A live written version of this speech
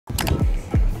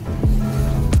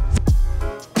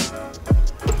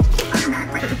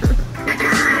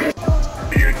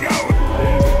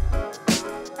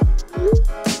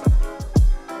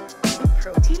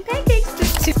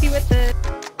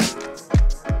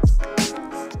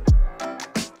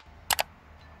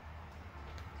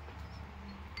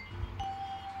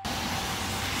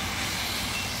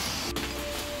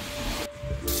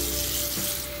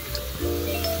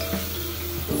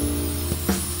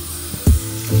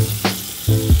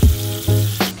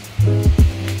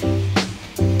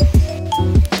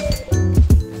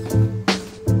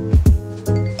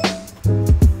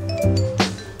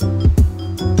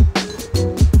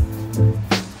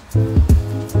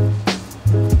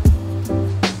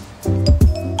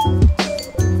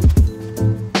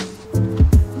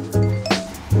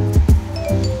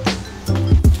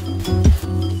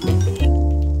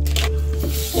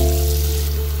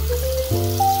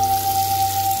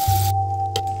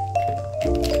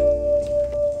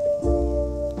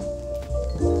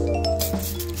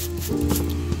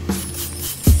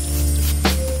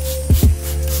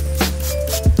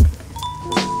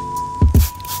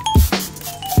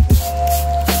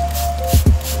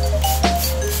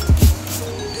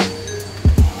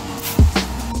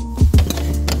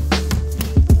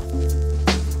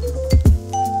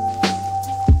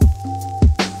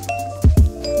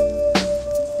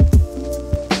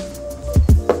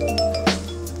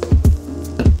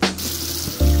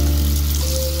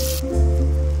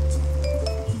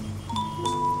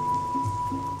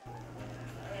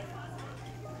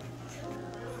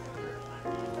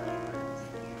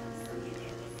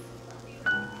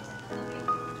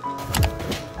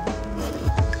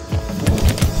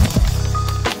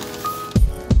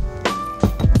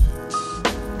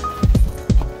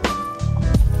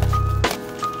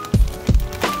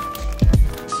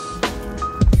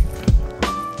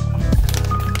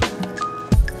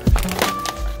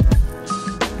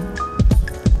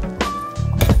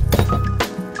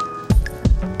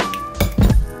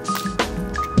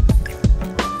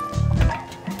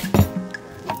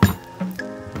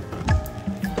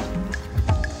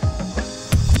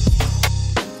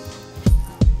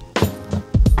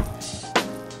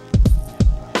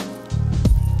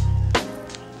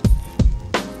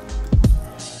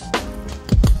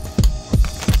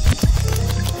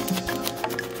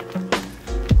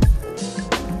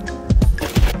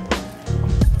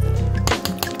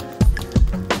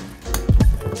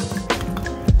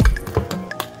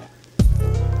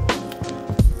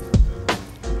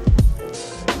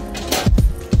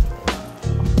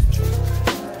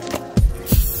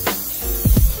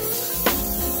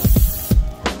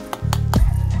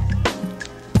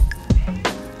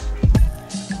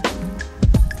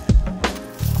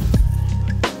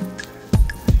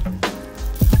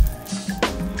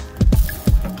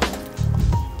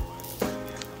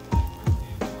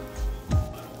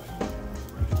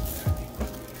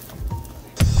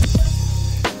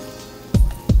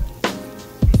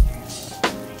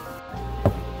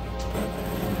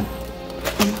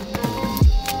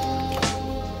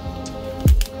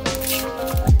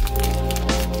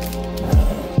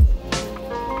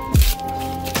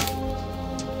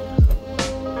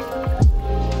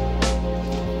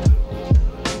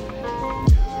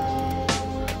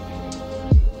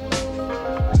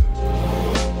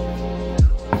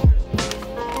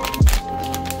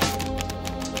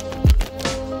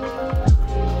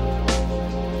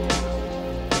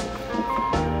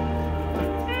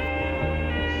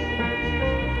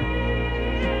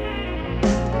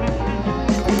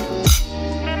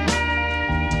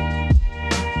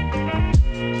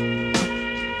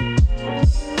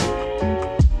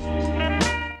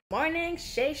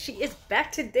today. She is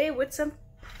back today with some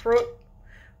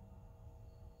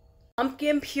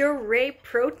pumpkin puree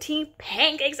protein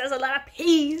pancakes. That's a lot of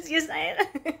peas, you saying?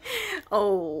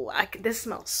 Oh, this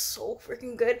smells so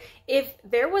freaking good. If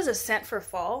there was a scent for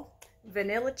fall,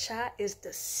 vanilla chai is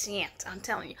the scent. I'm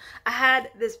telling you. I had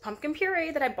this pumpkin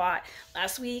puree that I bought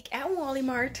last week at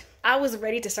Walmart. I was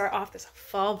ready to start off this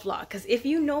fall vlog because if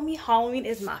you know me, Halloween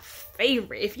is my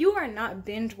favorite. If you are not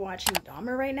binge watching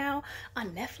Dahmer right now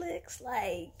on Netflix,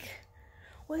 like,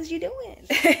 what is you doing?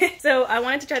 So I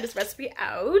wanted to try this recipe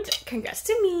out. Congrats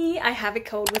to me. I have a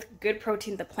code with Good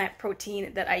Protein, the plant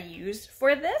protein that I used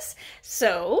for this.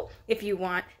 So if you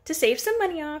want to save some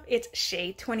money off, it's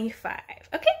Shay25.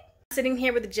 Okay. Sitting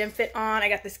here with the gym fit on. I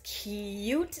got this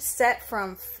cute set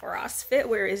from CrossFit.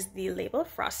 Where is the label?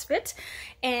 CrossFit.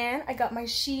 And I got my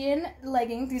Shein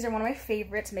leggings. These are one of my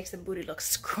favorites. Makes the booty look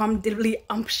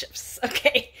scrumdiddly-umptious.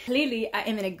 Okay. Clearly, I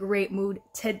am in a great mood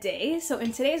today. So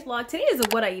in today's vlog, today is a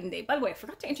what I eat day. By the way, I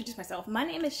forgot to introduce myself. My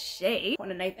name is Shay.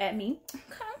 Want to knife at me?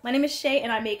 Okay. My name is Shay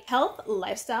and I make health,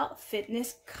 lifestyle,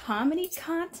 fitness, comedy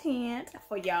content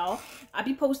for y'all. I'll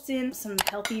be posting some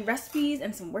healthy recipes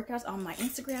and some workouts on my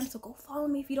Instagram. So go follow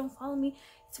me if you don't follow me.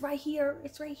 It's right here.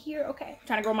 It's right here. Okay. I'm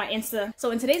trying to grow my Insta. So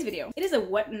in today's video, it is a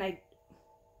what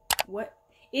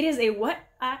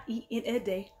I eat in a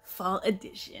day fall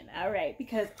edition. All right,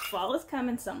 because fall is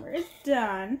coming, summer is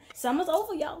done, summer's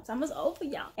over, y'all. Summer's over,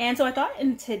 y'all. And so I thought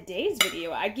in today's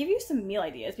video I'd give you some meal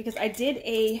ideas because I did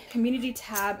a community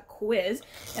tab quiz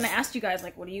and I asked you guys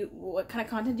like, what kind of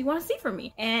content do you want to see from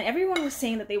me? And everyone was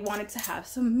saying that they wanted to have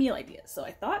some meal ideas. So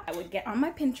I thought I would get on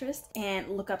my Pinterest and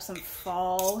look up some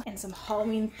fall and some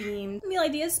Halloween themed meal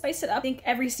ideas, spice it up. I think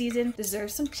every season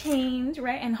deserves some change,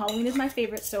 right? And Halloween is my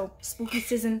favorite, so spooky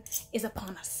season is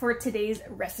upon us. For today's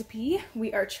recipe,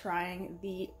 we are trying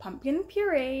the pumpkin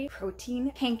puree protein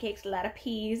pancakes, a lot of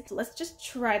peas. So let's just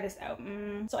try this out.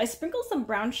 So I sprinkled some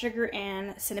brown sugar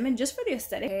and cinnamon just for the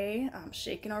aesthetic. Okay, I'm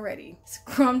shaking already.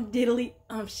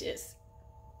 Scrumdiddly-umptious.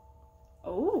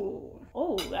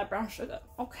 Oh, that brown sugar.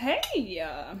 Okay,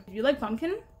 if you like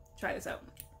pumpkin, try this out.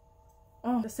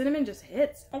 Oh, the cinnamon just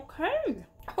hits. Okay.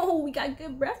 Oh, we got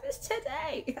good breakfast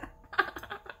today.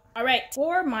 All right,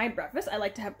 for my breakfast, I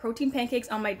like to have protein pancakes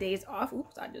on my days off.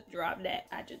 Oops, I just dropped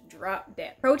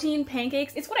that. Protein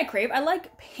pancakes, it's what I crave. I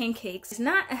like pancakes. It's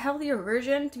not a healthier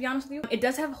version, to be honest with you. It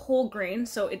does have whole grain,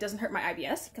 so it doesn't hurt my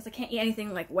IBS because I can't eat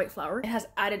anything like white flour. It has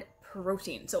added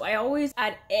protein, so I always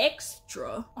add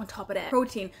extra on top of that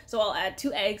protein. So I'll add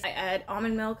 2 eggs, I add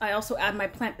almond milk, I also add my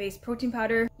plant-based protein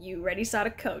powder. You already saw the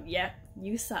code, yeah,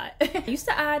 you saw it. I used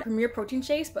to add Premier protein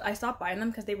shakes, but I stopped buying them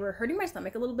because they were hurting my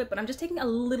stomach a little bit, but I'm just taking a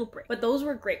little break. But those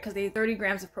were great because they have 30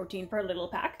 grams of protein per little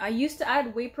pack. I used to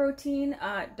add whey protein,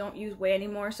 don't use whey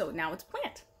anymore, so now it's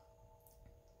plant.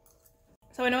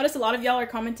 So I noticed a lot of y'all are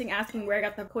commenting asking where I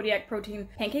got the Kodiak protein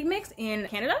pancake mix in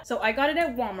Canada. So I got it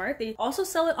at Walmart. They also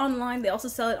sell it online. They also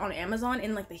sell it on Amazon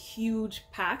in like the huge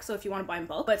pack. So if you want to buy in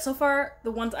bulk. But so far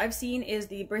the ones I've seen is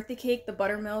the birthday cake, the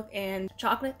buttermilk, and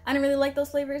chocolate. I don't really like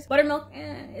those flavors. Buttermilk,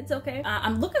 it's okay.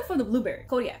 I'm looking for the blueberry.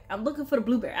 Kodiak. I'm looking for the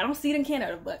blueberry. I don't see it in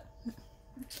Canada, but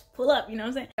pull up, you know what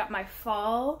I'm saying? Got my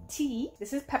fall tea.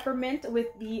 This is peppermint with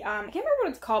the I can't remember what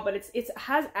it's called, but it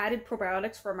has added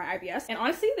probiotics for my IBS. And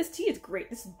honestly, this tea is great.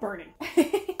 This is burning.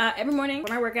 Every morning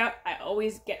when I work out, I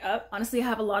always get up. Honestly, I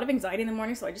have a lot of anxiety in the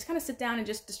morning, so I just kind of sit down and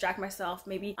just distract myself.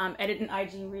 Maybe edit an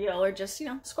IG reel or just, you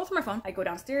know, scroll through my phone. I go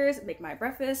downstairs, make my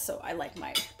breakfast. So I like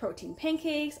my protein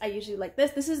pancakes. I usually like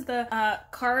this. This is the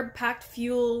carb-packed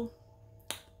fuel.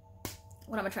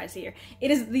 What am I trying to say here? It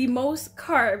is the most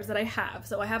carbs that I have.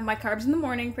 So I have my carbs in the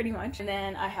morning pretty much. And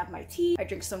then I have my tea. I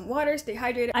drink some water, stay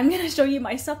hydrated. I'm going to show you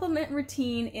my supplement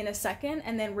routine in a second.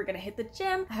 And then we're going to hit the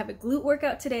gym. I have a glute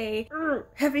workout today.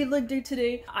 Heavy leg day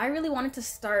today. I really wanted to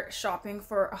start shopping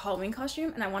for a Halloween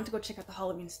costume. And I wanted to go check out the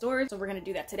Halloween stores. So we're going to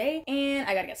do that today. And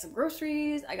I got to get some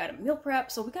groceries. I got a meal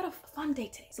prep. So we got a fun day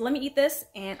today. So let me eat this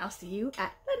and I'll see you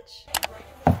at lunch.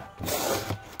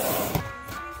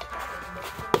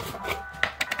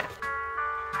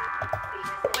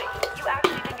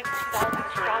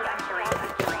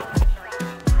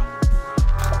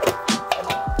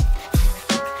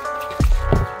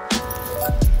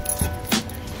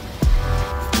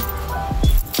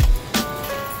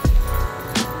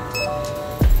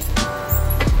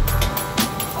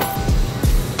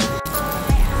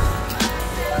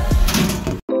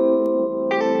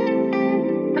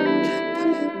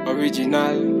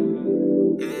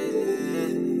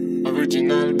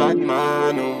 Original bad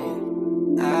man,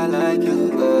 oh. I like your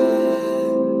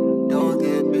vibe. Don't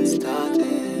get me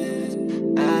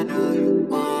started. I know you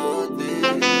want me.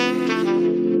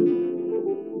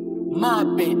 My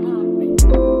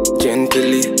baby.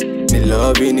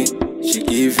 loving it. She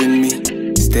giving me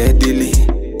steadily,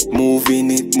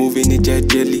 moving it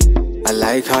gently. I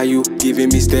like how you giving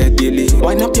me steadily.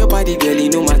 Wind up your body, girlie,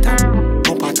 no matter,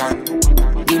 no pattern.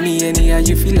 Give me any how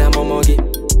you feel, I'm a muggy.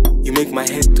 You make my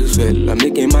head to swell, I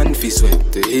make a man feel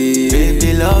sweat. Hey.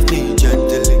 Baby, love me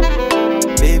gently.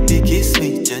 Baby, kiss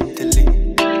me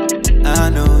gently. I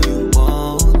know you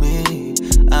want me.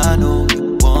 I know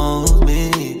you want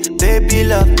me. Baby,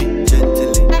 love me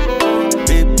gently.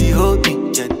 Baby, hold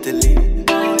me gently.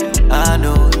 I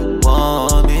know you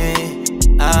want me.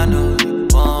 I know you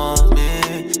want me.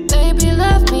 Baby,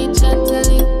 love me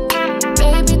gently.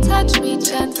 Baby, touch me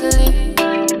gently.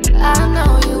 I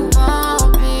know you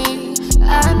want me.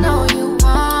 I know you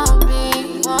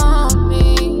want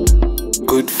me.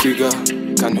 Good figure,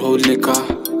 can hold liquor,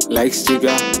 likes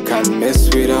jigger, can mess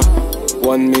with her.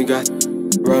 One me got,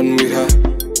 run with her.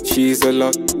 She's a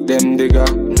lot, them digger.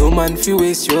 No man fi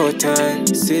waste your time.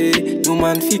 Say, no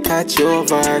man fi catch your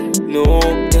vibe. No,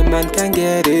 them man can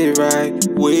get it right.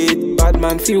 Wait, bad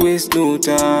man fi waste no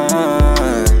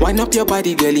time. Wind up your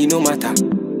body, girlie, no matter,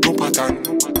 no pattern.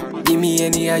 Give me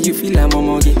any how you feel, I'm a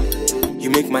muggy. You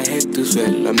make my head to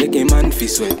swell, I make a man feel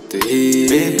sweat. Hey.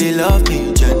 Baby, love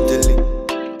me gently.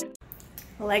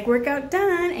 Leg workout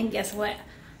done, and guess what?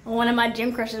 One of my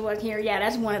gym crushes was here. Yeah,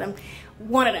 that's one of them.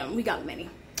 One of them. We got many.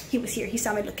 He was here. He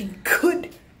saw me looking good.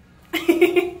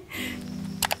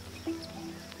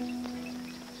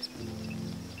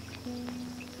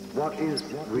 What is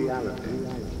reality?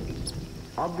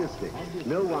 Obviously,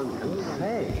 no one can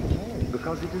say,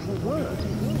 because it isn't words.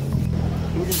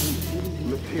 It isn't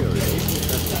material,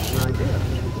 that's just an idea.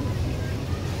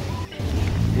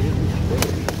 It isn't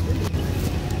space.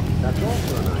 That's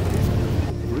also an idea.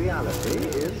 Reality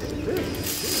is this.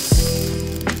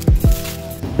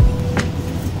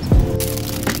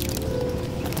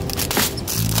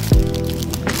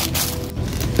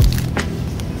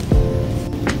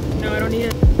 No, I don't need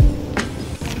it.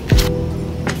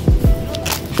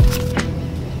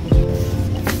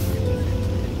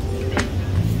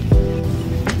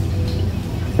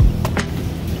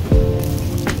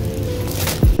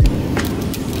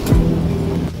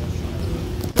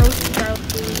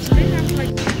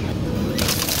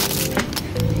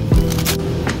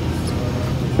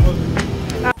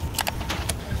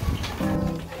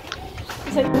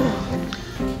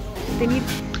 They need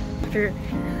after.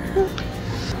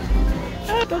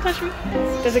 Oh, don't touch me.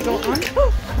 Does it go on?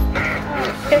 Oh.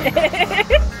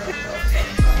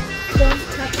 Don't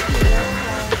touch me.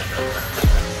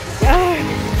 Oh.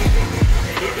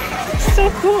 So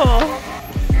cool.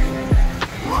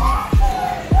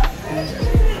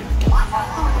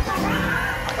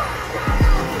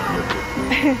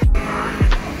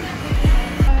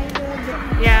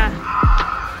 Yeah.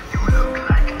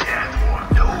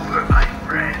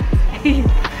 This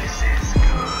is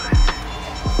good.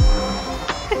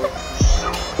 So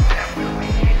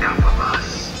definitely enough of us.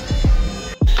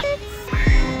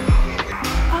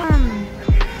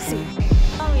 See.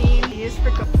 Halloween is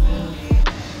for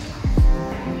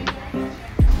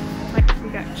like we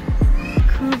got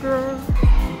Cougar.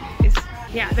 Is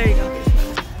yeah, there you go.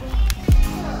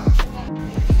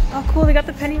 Oh, cool! They got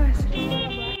the Pennywise.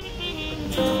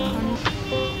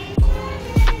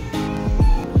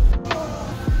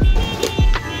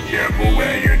 Careful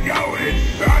where you're going.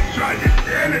 I'm trying to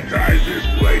sanitize this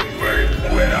place first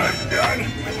when I'm done.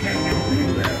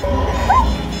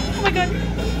 Oh my god.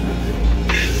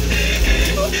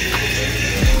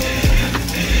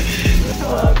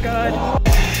 Oh god.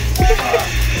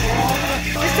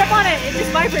 Just step on it, it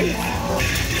just vibrates.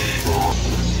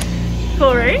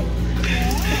 Cool, right?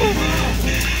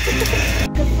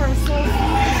 Good for a soul.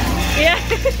 Yeah.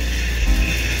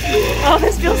 Oh,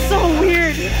 this feels so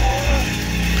weird.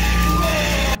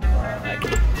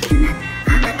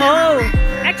 Oh,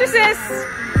 Exorcist!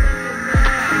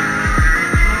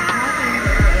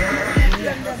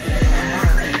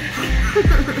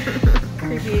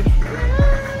 Creepy.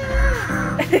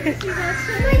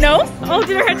 No? Oh,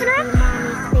 did her head turn around?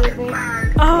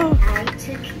 Oh. I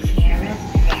took care of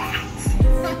that.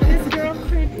 This girl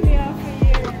creeped me out for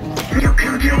years. You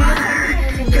killed your mother.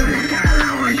 You left her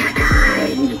alone to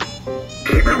die.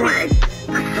 Keep her away.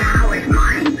 A sow is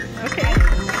mine. Okay.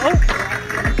 Oh.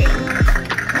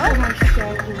 Oh my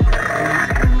god.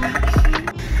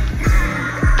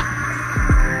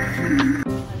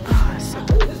 Oh, so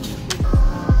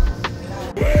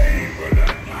Wait for the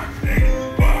toxic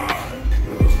spark.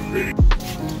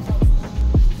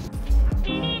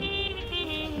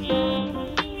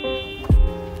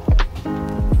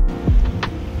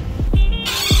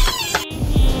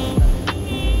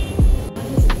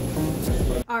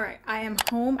 Alright, I am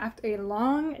after a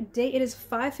long day. It is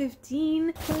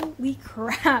 5:15. Holy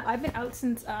crap. I've been out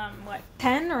since, what,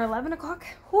 10 or 11 o'clock?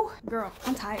 Whew, girl,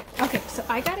 I'm tired. Okay, so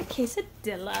I got a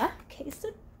quesadilla.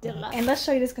 And let's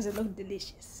show you this because it looks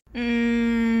delicious.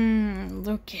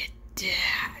 Look at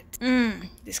that.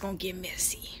 This gonna get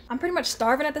messy. I'm pretty much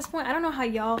starving at this point. I don't know how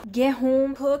y'all get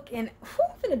home, cook, and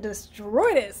I'm gonna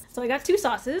destroy this. So I got 2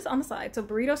 sauces on the side. So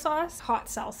burrito sauce, hot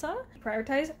salsa.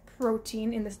 Prioritize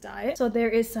protein in this diet. So there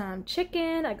is some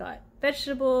chicken. I got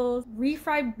vegetables,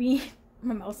 refried bean.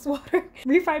 My mouth's water.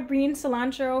 Refried beans,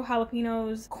 cilantro,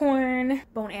 jalapenos, corn,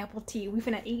 bone apple tea. We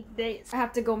finna eat this. I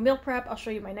have to go meal prep. I'll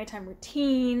show you my nighttime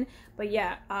routine. But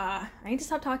yeah, I need to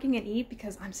stop talking and eat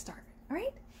because I'm starving. All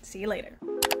right? See you later.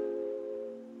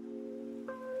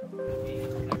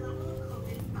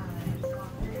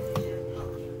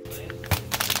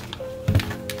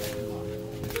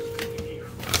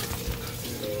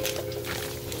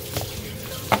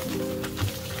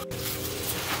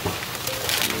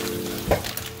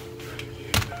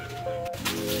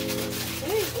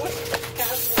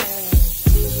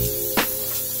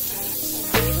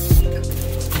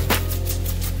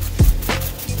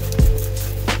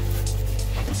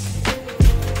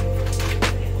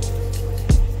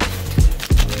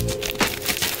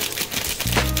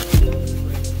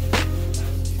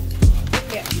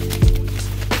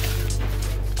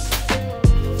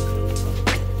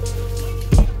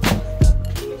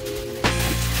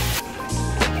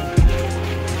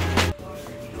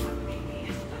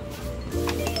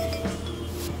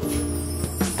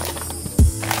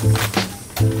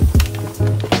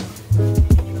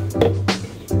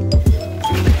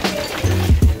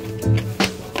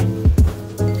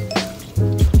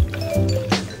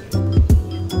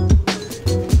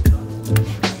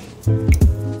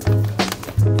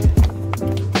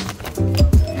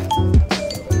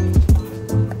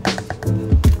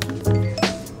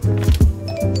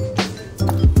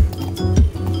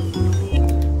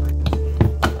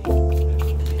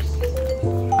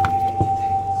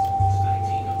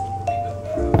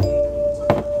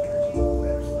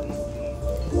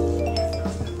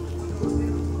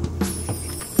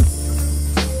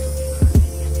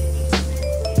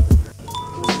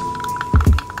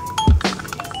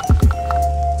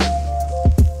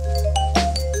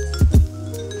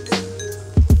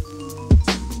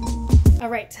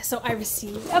 So I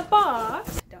received a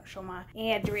box. Don't show my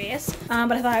address,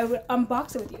 but I thought I would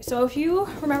unbox it with you. So if you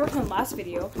remember from the last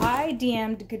video, I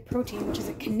DM'd Good Protein, which is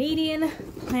a Canadian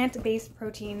plant-based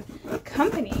protein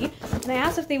company, and I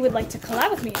asked if they would like to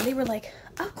collab with me, and they were like,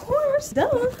 of course,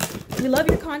 duh. We love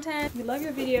your content, we love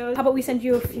your videos. How about we send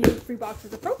you a few free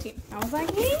boxes of protein? I was like,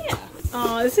 yeah.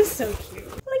 Oh, this is so cute.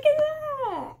 Look at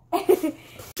that.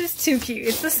 This is too cute.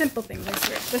 It's the simple things, I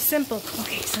swear. The simple.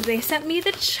 Okay, so they sent me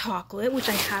the chocolate, which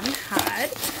I haven't had.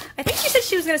 I think she said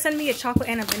she was going to send me a chocolate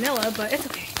and a vanilla, but it's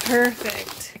okay.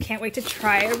 Perfect. I can't wait to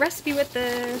try a recipe with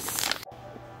this.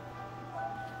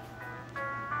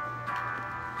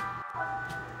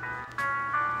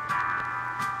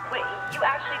 Wait, you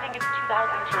actually think it's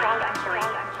 2003?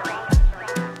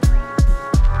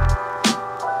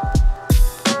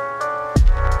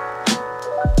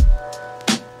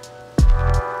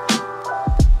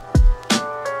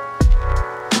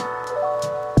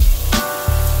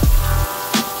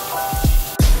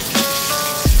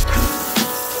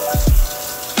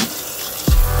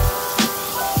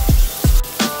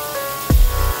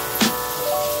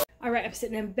 I'm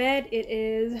sitting in bed. It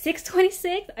is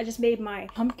 6:26. I just made my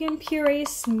pumpkin puree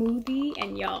smoothie,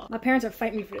 and y'all, my parents are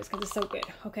fighting me for this because it's so good.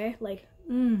 Okay, like,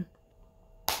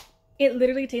 it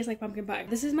literally tastes like pumpkin pie.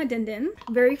 This is my din din.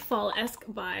 Very fall-esque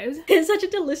vibes. It's such a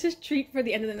delicious treat for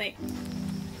the end of the night.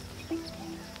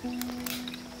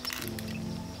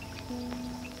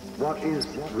 What is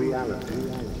reality?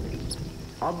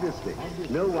 Obviously,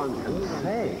 no one can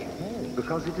say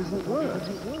because it isn't words.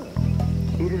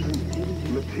 It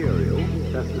isn't material,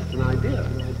 that's just an idea.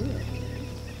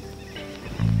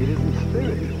 It isn't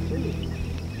spiritual,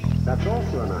 that's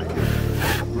also an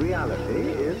idea. Reality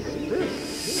is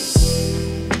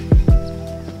this.